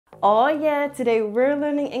Oh yeah, today we're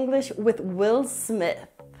learning English with Will Smith.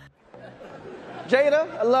 Jada,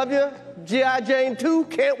 I love you. G.I. Jane 2,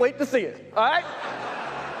 can't wait to see it. All right?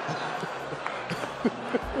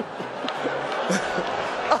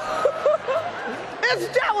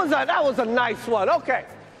 That was a nice one. Okay.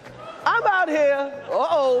 I'm out here.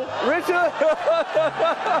 Richard.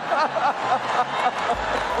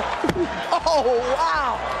 Oh,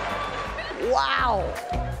 wow. Wow.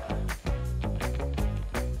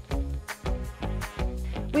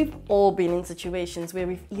 We've all been in situations where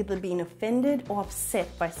we've either been offended or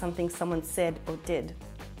upset by something someone said or did.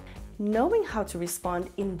 Knowing how to respond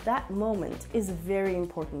in that moment is very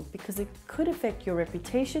important because it could affect your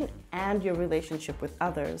reputation and your relationship with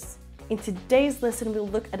others. In today's lesson, we'll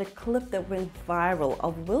look at a clip that went viral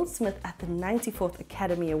of Will Smith at the 94th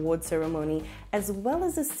Academy Award ceremony, as well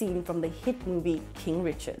as a scene from the hit movie King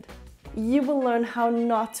Richard. You will learn how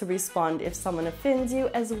not to respond if someone offends you,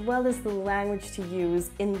 as well as the language to use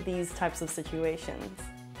in these types of situations.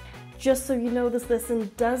 Just so you know, this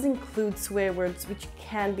lesson does include swear words which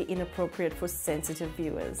can be inappropriate for sensitive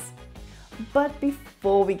viewers. But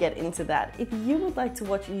before we get into that, if you would like to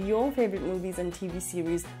watch your favorite movies and TV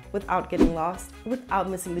series without getting lost, without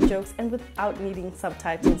missing the jokes, and without needing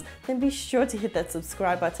subtitles, then be sure to hit that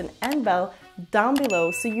subscribe button and bell down below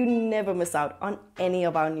so you never miss out on any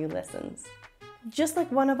of our new lessons. Just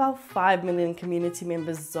like one of our 5 million community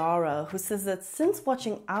members, Zara, who says that since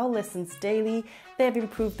watching our lessons daily, they have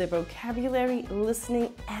improved their vocabulary,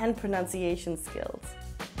 listening, and pronunciation skills.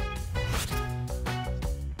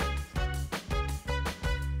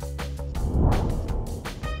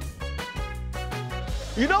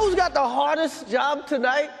 You know who's got the hardest job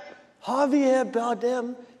tonight?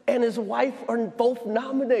 𝗙𝗲𝗿𝗏𝗄𝗏 and his wife are both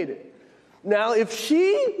nominated. Now, if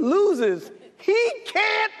she loses, he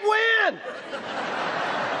can't win.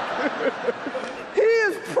 He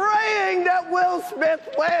is praying that Will Smith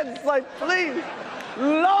wins. Like, please,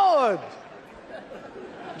 Lord.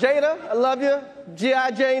 Jada, I love you.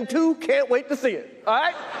 G.I. Jane 2, can't wait to see it. All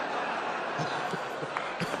right?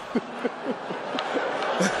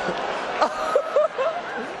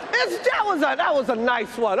 That was a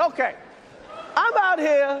nice one. Okay. I'm out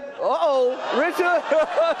here. Richard.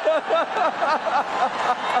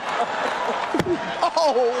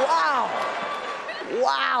 Oh, wow.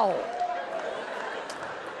 Wow.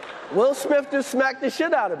 Will Smith just smacked the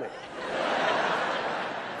shit out of me.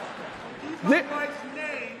 Keep my wife's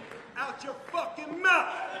name out your fucking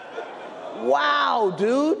mouth. Wow,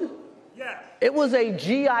 dude. Yes. It was a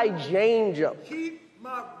G.I. Jane joke. Keep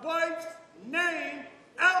my wife's name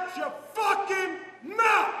out your fucking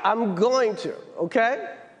mouth! I'm going to,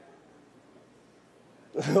 okay?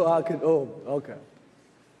 Okay.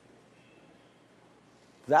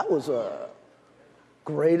 That was a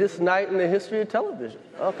greatest night in the history of television.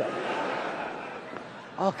 Okay.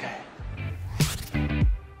 Okay.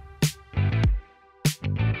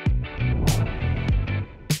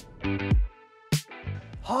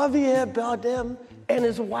 𝗙𝗲𝗿𝗏𝗏 and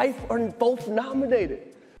his wife are both nominated.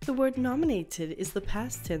 The word nominated is the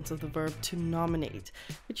past tense of the verb to nominate,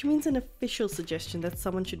 which means an official suggestion that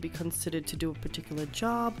someone should be considered to do a particular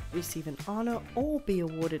job, receive an honor, or be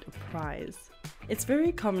awarded a prize. It's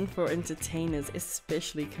very common for entertainers,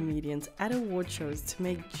 especially comedians, at award shows to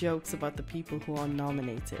make jokes about the people who are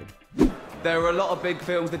nominated. There were a lot of big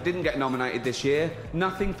films that didn't get nominated this year.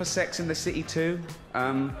 Nothing for Sex and the City 2.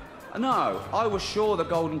 No, I was sure the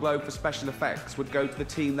Golden Globe for special effects would go to the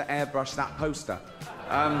team that airbrushed that poster.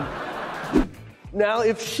 Now,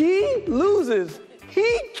 if she loses,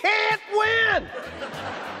 he can't win!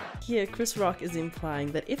 Here, Chris Rock is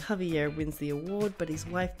implying that if Javier wins the award but his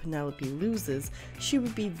wife Penelope loses, she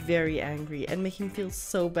would be very angry and make him feel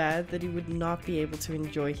so bad that he would not be able to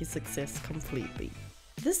enjoy his success completely.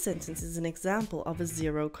 This sentence is an example of a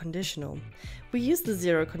zero conditional. We use the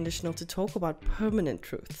zero conditional to talk about permanent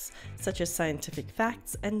truths, such as scientific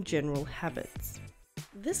facts and general habits.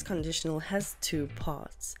 This conditional has two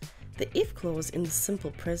parts: the if clause in the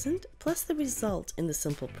simple present plus the result in the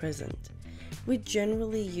simple present. We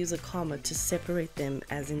generally use a comma to separate them,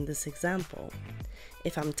 as in this example.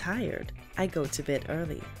 If I'm tired, I go to bed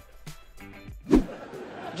early.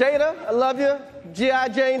 Jada, I love you. G.I.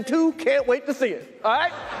 Jane 2, can't wait to see it. All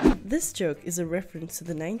right? This joke is a reference to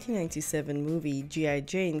the 1997 movie G.I.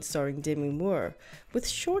 Jane starring Demi Moore, with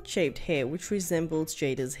short-shaved hair which resembles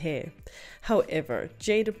Jada's hair. However,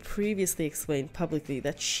 Jada previously explained publicly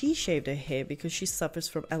that she shaved her hair because she suffers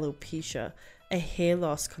from alopecia, a hair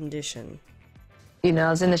loss condition. You know, I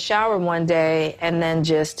was in the shower one day and then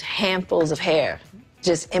just handfuls of hair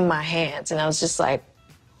just in my hands. And I was just like,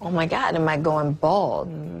 oh my God, am I going bald?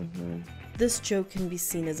 This joke can be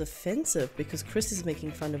seen as offensive because Chris is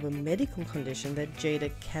making fun of a medical condition that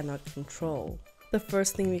Jada cannot control. The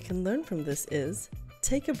first thing we can learn from this is,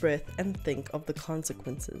 take a breath and think of the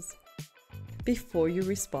consequences. Before you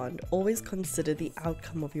respond, always consider the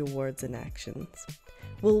outcome of your words and actions.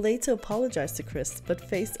 Will later apologize to Chris, but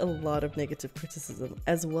faced a lot of negative criticism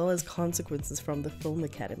as well as consequences from the Film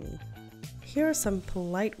Academy. Here are some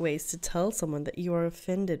polite ways to tell someone that you are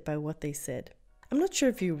offended by what they said. I'm not sure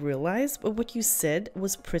if you realize, but what you said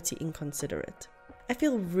was pretty inconsiderate. I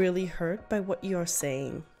feel really hurt by what you are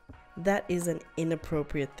saying. That is an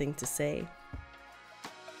inappropriate thing to say.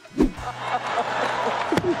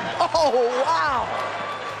 Oh, wow!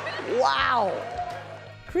 Wow!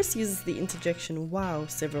 Chris uses the interjection wow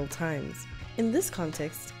several times. In this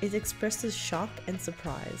context, it expresses shock and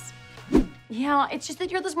surprise. Yeah, it's just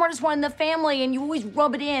that you're the smartest one in the family and you always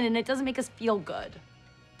rub it in and it doesn't make us feel good.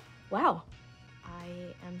 Wow.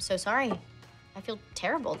 I am so sorry. I feel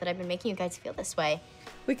terrible that I've been making you guys feel this way.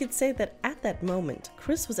 We could say that at that moment,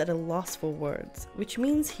 Chris was at a loss for words, which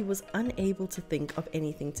means he was unable to think of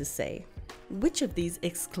anything to say. Which of these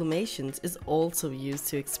exclamations is also used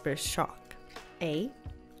to express shock? A.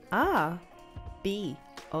 Ah. B.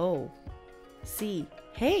 Oh. C.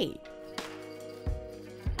 Hey.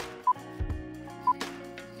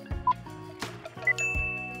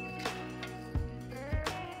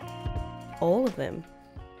 All of them.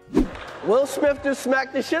 Will Smith just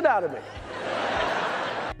smacked the shit out of me.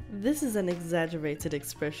 This is an exaggerated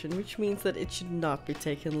expression, which means that it should not be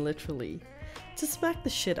taken literally. To smack the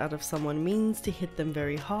shit out of someone means to hit them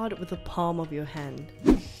very hard with the palm of your hand.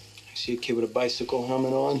 I see a kid with a bicycle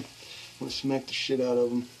helmet on. I want to smack the shit out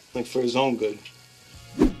of him, like for his own good.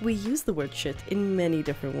 We use the word shit in many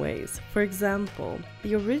different ways. For example,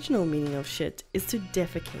 the original meaning of shit is to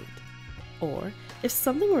defecate. Or, if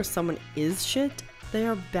something or someone is shit, they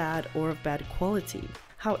are bad or of bad quality.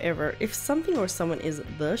 However, if something or someone is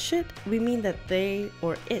the shit, we mean that they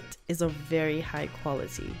or it is of very high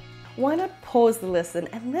quality. Why not pause the lesson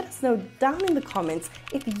and let us know down in the comments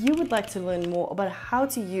if you would like to learn more about how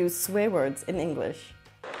to use swear words in English.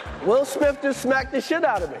 Will Smith just smacked the shit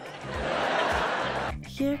out of me.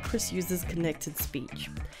 Here, Chris uses connected speech.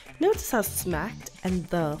 Notice how smacked and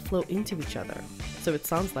the flow into each other. So it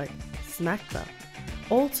sounds like smack the.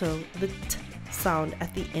 Also, the t sound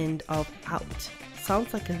at the end of out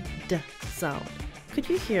sounds like a d sound. Could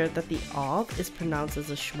you hear that the of is pronounced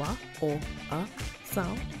as a schwa or a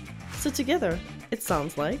sound? So together, it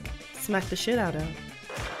sounds like smack the shit out of.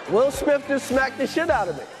 Will Smith just smacked the shit out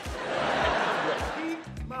of me.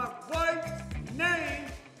 Keep my wife's name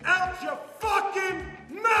out your fucking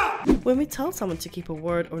mouth! When we tell someone to keep a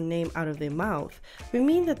word or name out of their mouth, we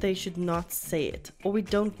mean that they should not say it, or we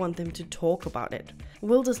don't want them to talk about it.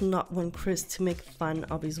 Will does not want Chris to make fun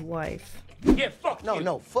of his wife. Yeah, fuck you.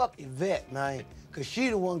 No, fuck Yvette, man. Cause she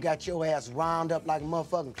the one got your ass round up like a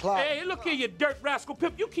motherfucking clock. Hey, look here, you dirt rascal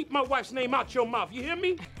pimp. You keep my wife's name out your mouth, you hear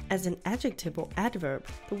me? As an adjective or adverb,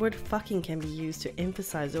 the word fucking can be used to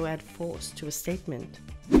emphasize or add force to a statement.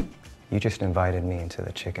 You just invited me into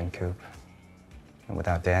the chicken coop. And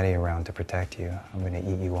without Daddy around to protect you, I'm gonna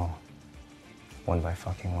eat you all. One by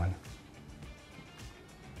fucking one.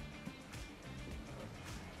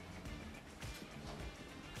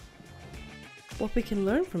 What we can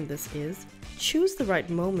learn from this is, choose the right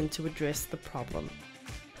moment to address the problem.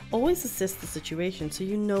 Always assess the situation so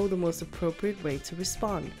you know the most appropriate way to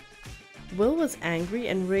respond. Will was angry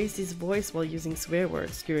and raised his voice while using swear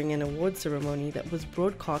words during an award ceremony that was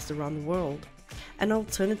broadcast around the world. An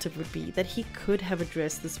alternative would be that he could have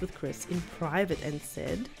addressed this with Chris in private and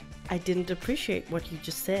said, "I didn't appreciate what you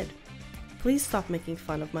just said. Please stop making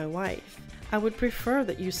fun of my wife. I would prefer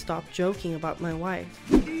that you stop joking about my wife."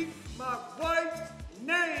 Keep my wife's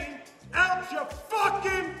name out your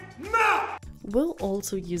fucking mouth! Will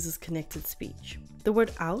also uses connected speech. The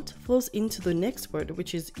word out flows into the next word,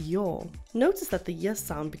 which is your. Notice that the yes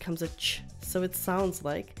sound becomes a ch, so it sounds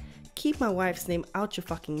like, keep my wife's name out your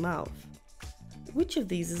fucking mouth. Which of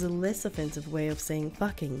these is a less offensive way of saying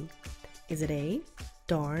fucking? Is it A,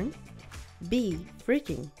 darn, B,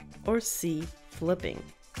 freaking, or C, flipping?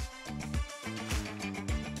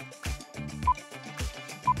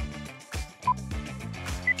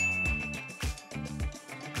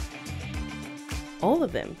 All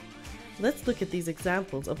of them. Let's look at these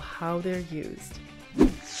examples of how they're used.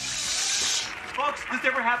 Folks, this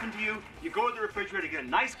ever happened to you? You go to the refrigerator, get a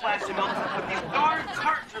nice glass of milk, but these darn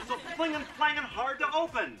cartons are so flinging, clanging hard to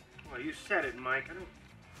open. Well, you said it, Mike. I don't...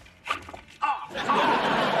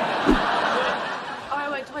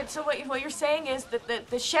 Oh, wait, so what you're saying is that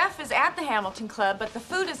the chef is at the Hamilton Club, but the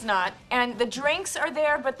food is not, and the drinks are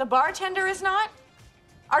there, but the bartender is not?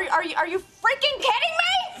 Are you freaking kidding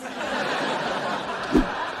me?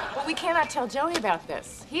 Well, we cannot tell Joey about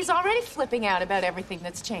this. He's already flipping out about everything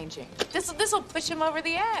that's changing. This'll push him over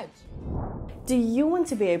the edge. Do you want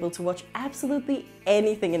to be able to watch absolutely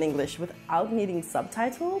anything in English without needing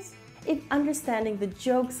subtitles? If understanding the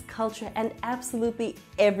jokes, culture, and absolutely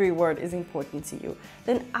every word is important to you,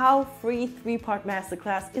 then our free 3-part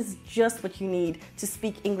masterclass is just what you need to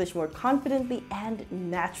speak English more confidently and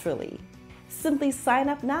naturally. Simply sign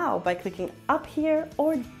up now by clicking up here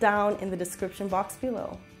or down in the description box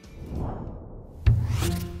below.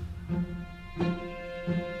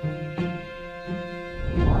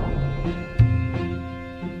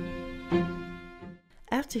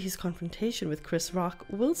 After his confrontation with Chris Rock,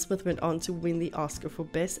 Will Smith went on to win the Oscar for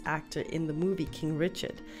Best Actor in the movie King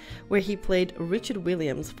Richard, where he played Richard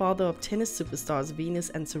Williams, father of tennis superstars Venus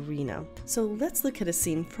and Serena. So let's look at a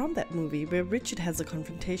scene from that movie where Richard has a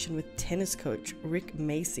confrontation with tennis coach Rick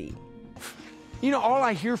Macy. You know, all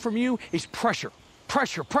I hear from you is pressure,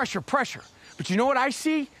 pressure, pressure, pressure. But you know what I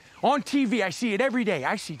see? On TV, I see it every day.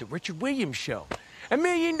 I see the Richard Williams show. $1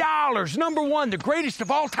 million, #1, the greatest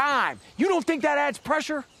of all time. You don't think that adds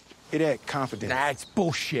pressure? It adds confidence. That's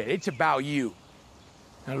bullshit. It's about you.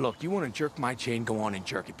 Now look, you want to jerk my chain, go on and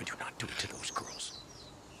jerk it, but do not do it to those girls.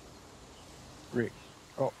 Rick,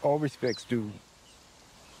 all respects due.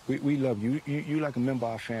 We love you. You like a member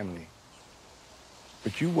of our family.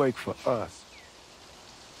 But you work for us.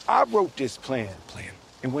 I wrote this plan.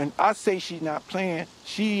 And when I say she's not playing,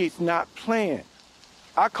 she is not playing.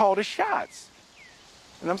 I call the shots.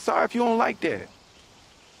 And I'm sorry if you don't like that.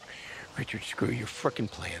 Richard, screw your frickin'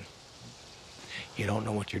 plan. You don't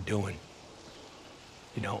know what you're doing.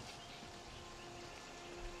 You don't.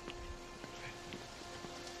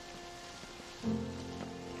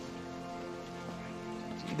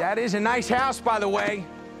 That is a nice house, by the way.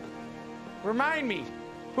 Remind me,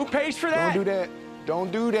 who pays for that? Don't do that.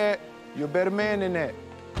 Don't do that. You're a better man than that.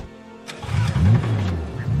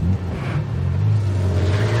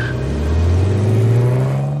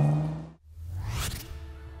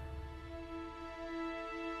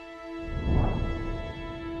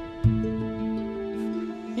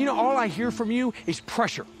 You know, all I hear from you is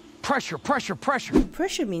pressure. Pressure, pressure, pressure.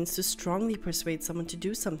 Pressure means to strongly persuade someone to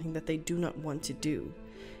do something that they do not want to do.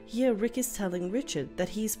 Here, Rick is telling Richard that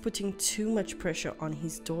he's putting too much pressure on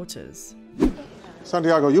his daughters.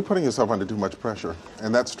 Santiago, you're putting yourself under too much pressure,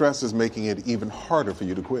 and that stress is making it even harder for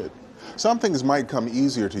you to quit. Some things might come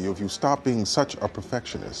easier to you if you stop being such a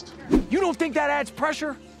perfectionist. You don't think that adds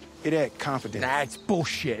pressure? It adds confidence. That's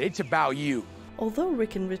bullshit. It's about you. Although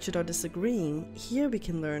Rick and Richard are disagreeing, here we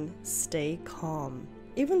can learn stay calm.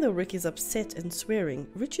 Even though Rick is upset and swearing,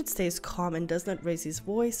 Richard stays calm and does not raise his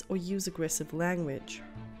voice or use aggressive language.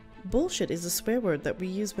 Bullshit is a swear word that we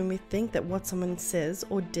use when we think that what someone says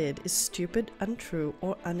or did is stupid, untrue,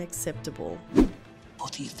 or unacceptable.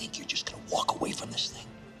 Both of you think you're just gonna walk away from this thing?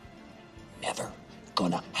 Never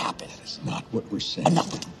gonna happen. That is not what we're saying.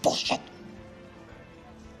 Enough with the bullshit.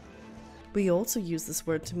 We also use this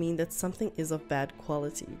word to mean that something is of bad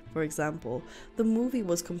quality. For example, the movie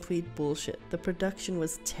was complete bullshit. The production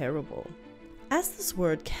was terrible. As this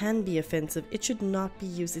word can be offensive, it should not be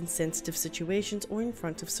used in sensitive situations or in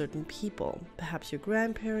front of certain people, perhaps your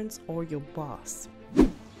grandparents or your boss.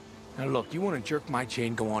 Now look, you want to jerk my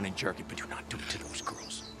chain, go on and jerk it, but do not do it to those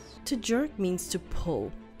girls. To jerk means to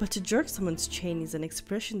pull, but to jerk someone's chain is an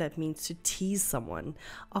expression that means to tease someone,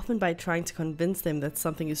 often by trying to convince them that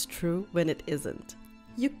something is true when it isn't.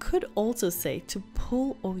 You could also say to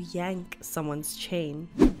pull or yank someone's chain.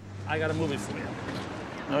 I got a movie for you.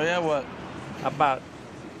 Oh yeah, what? About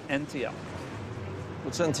NTL.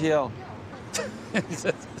 What's NTL?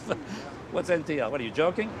 What's NTL? What, are you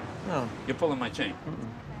joking? No. You're pulling my chain.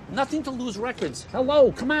 Nothing to Lose Records.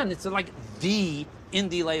 Hello, come on. It's like the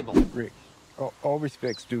indie label. Rick, all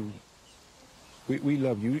respects due. We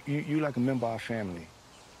love you. You like a member of our family.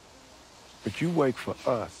 But you work for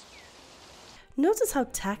us. Notice how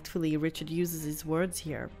tactfully Richard uses his words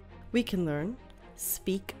here. We can learn,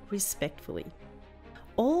 speak respectfully.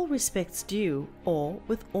 All respects due, or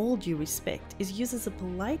with all due respect, is used as a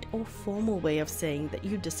polite or formal way of saying that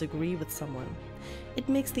you disagree with someone. It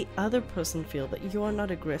makes the other person feel that you are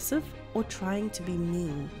not aggressive or trying to be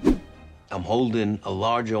mean. I'm holding a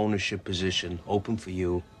large ownership position open for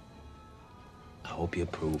you. I hope you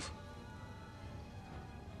approve.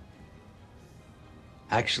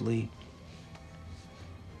 Actually,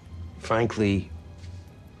 frankly,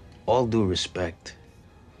 all due respect,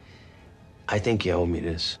 I think you owe me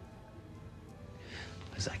this.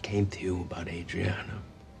 Because I came to you about Adriana.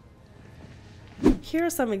 Here are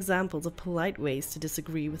some examples of polite ways to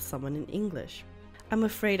disagree with someone in English. I'm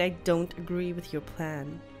afraid I don't agree with your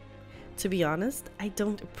plan. To be honest, I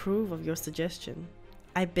don't approve of your suggestion.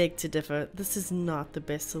 I beg to differ, this is not the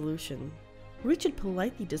best solution. Richard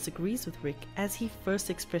politely disagrees with Rick as he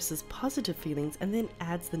first expresses positive feelings and then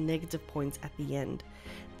adds the negative points at the end.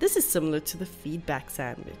 This is similar to the feedback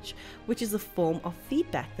sandwich, which is a form of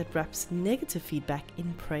feedback that wraps negative feedback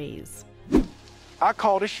in praise. I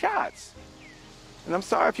call the shots. And I'm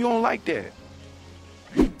sorry if you don't like that.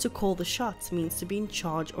 To call the shots means to be in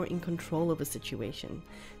charge or in control of a situation.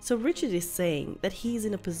 So Richard is saying that he's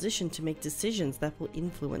in a position to make decisions that will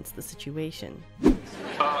influence the situation.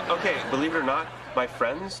 Okay, believe it or not, my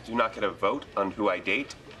friends do not get a vote on who I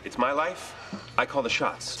date. It's my life. I call the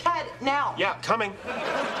shots. Ted, now! Yeah, coming.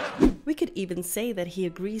 We could even say that he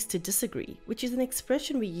agrees to disagree, which is an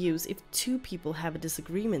expression we use if two people have a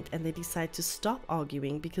disagreement and they decide to stop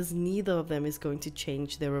arguing because neither of them is going to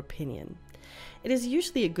change their opinion. It is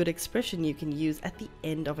usually a good expression you can use at the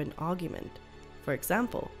end of an argument. For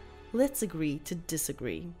example, let's agree to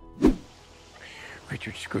disagree.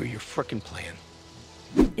 Richard, screw your frickin' plan.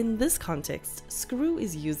 In this context, screw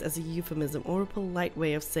is used as a euphemism or a polite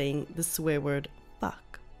way of saying the swear word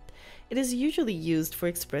fuck. It is usually used for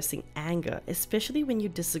expressing anger, especially when you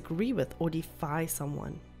disagree with or defy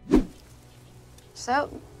someone.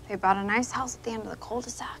 So, they bought a nice house at the end of the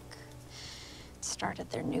cul-de-sac. Started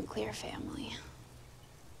their nuclear family.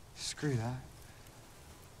 Screw that.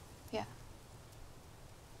 Yeah.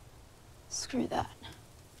 Screw that.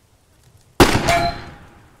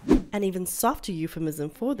 An even softer euphemism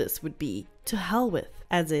for this would be to hell with,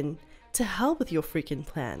 as in, to hell with your freaking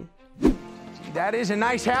plan. That is a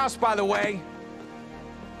nice house, by the way.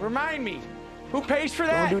 Remind me, who pays for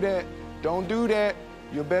that? Don't do that. Don't do that.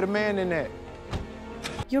 You're a better man than that.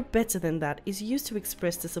 You're better than that is used to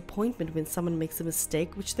express disappointment when someone makes a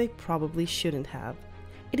mistake which they probably shouldn't have.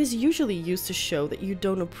 It is usually used to show that you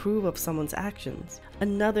don't approve of someone's actions.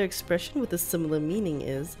 Another expression with a similar meaning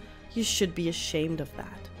is, you should be ashamed of that.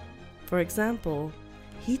 For example,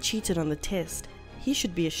 he cheated on the test. He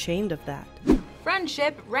should be ashamed of that.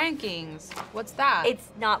 Friendship rankings. What's that? It's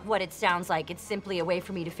not what it sounds like. It's simply a way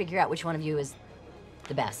for me to figure out which one of you is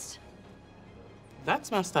the best.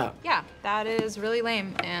 That's messed up. Yeah, that is really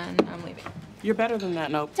lame, and I'm leaving. You're better than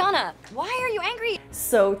that, Nope. Donna, why are you angry?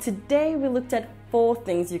 So today we looked at 4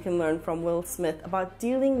 things you can learn from Will Smith about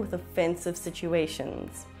dealing with offensive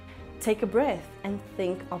situations. Take a breath and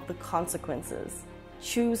think of the consequences.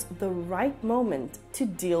 Choose the right moment to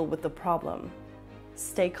deal with the problem.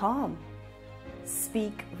 Stay calm.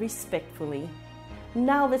 Speak respectfully.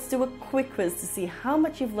 Now let's do a quick quiz to see how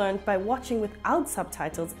much you've learned by watching without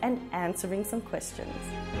subtitles and answering some questions.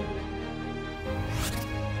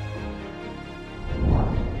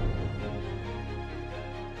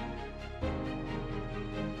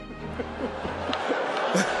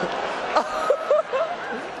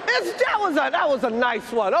 That was a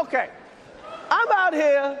nice one. Okay. I'm out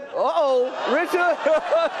here. Richard.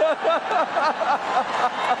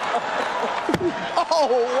 Oh,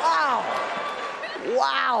 wow.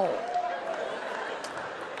 Wow.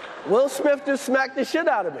 Will Smith just smacked the shit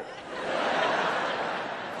out of me.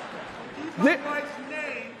 Keep my wife's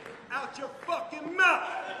name out your fucking mouth.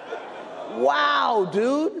 Wow,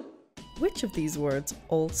 dude. Which of these words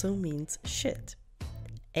also means shit?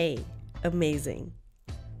 A. Amazing.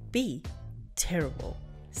 B. Terrible.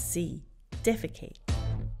 C. Defecate.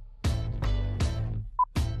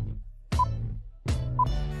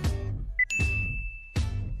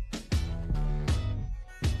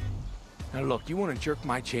 Now look, you want to jerk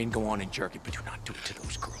my chain, go on and jerk it, but do not do it to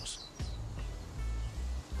those girls.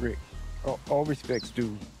 Rick, all respects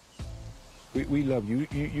due. We love you.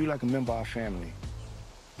 You like a member of our family.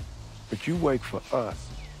 But you work for us.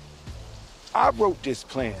 I wrote this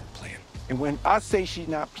plan. And when I say she's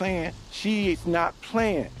not playing, she is not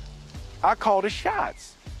playing. I call the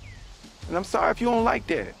shots. And I'm sorry if you don't like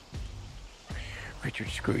that. Richard,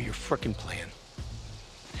 screw your frickin' plan.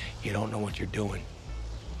 You don't know what you're doing.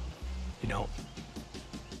 You don't.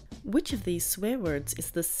 Which of these swear words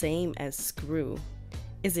is the same as screw?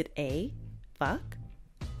 Is it A. Fuck,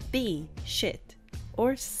 B. Shit,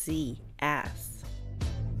 or C. Ass?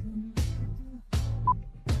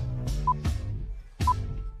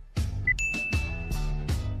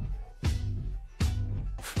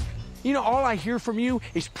 You know, all I hear from you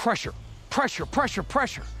is pressure. Pressure, pressure,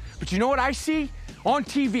 pressure. But you know what I see? On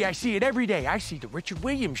TV, I see it every day. I see the Richard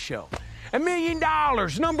Williams show. $1 million,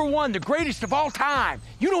 #1, the greatest of all time.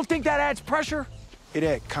 You don't think that adds pressure? It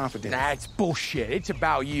adds confidence. That's bullshit. It's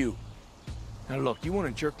about you. Now look, you want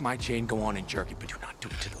to jerk my chain, go on and jerk it, but do not do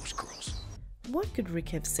it to those girls. What could Rick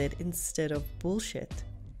have said instead of bullshit?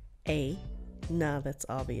 A, nah, that's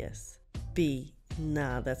obvious. B,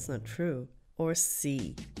 nah, that's not true. Or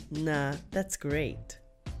C, nah, that's great.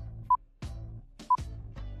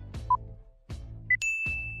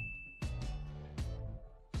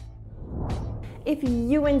 If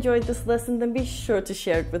you enjoyed this lesson, then be sure to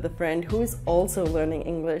share it with a friend who is also learning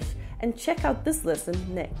English, and check out this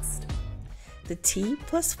lesson next. The T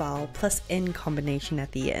plus vowel plus N combination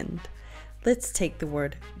at the end. Let's take the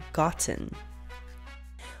word gotten.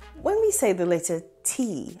 When we say the letter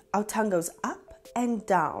T, our tongue goes up and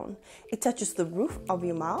down. It touches the roof of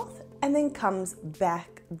your mouth and then comes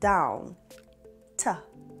back down. T,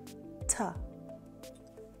 t.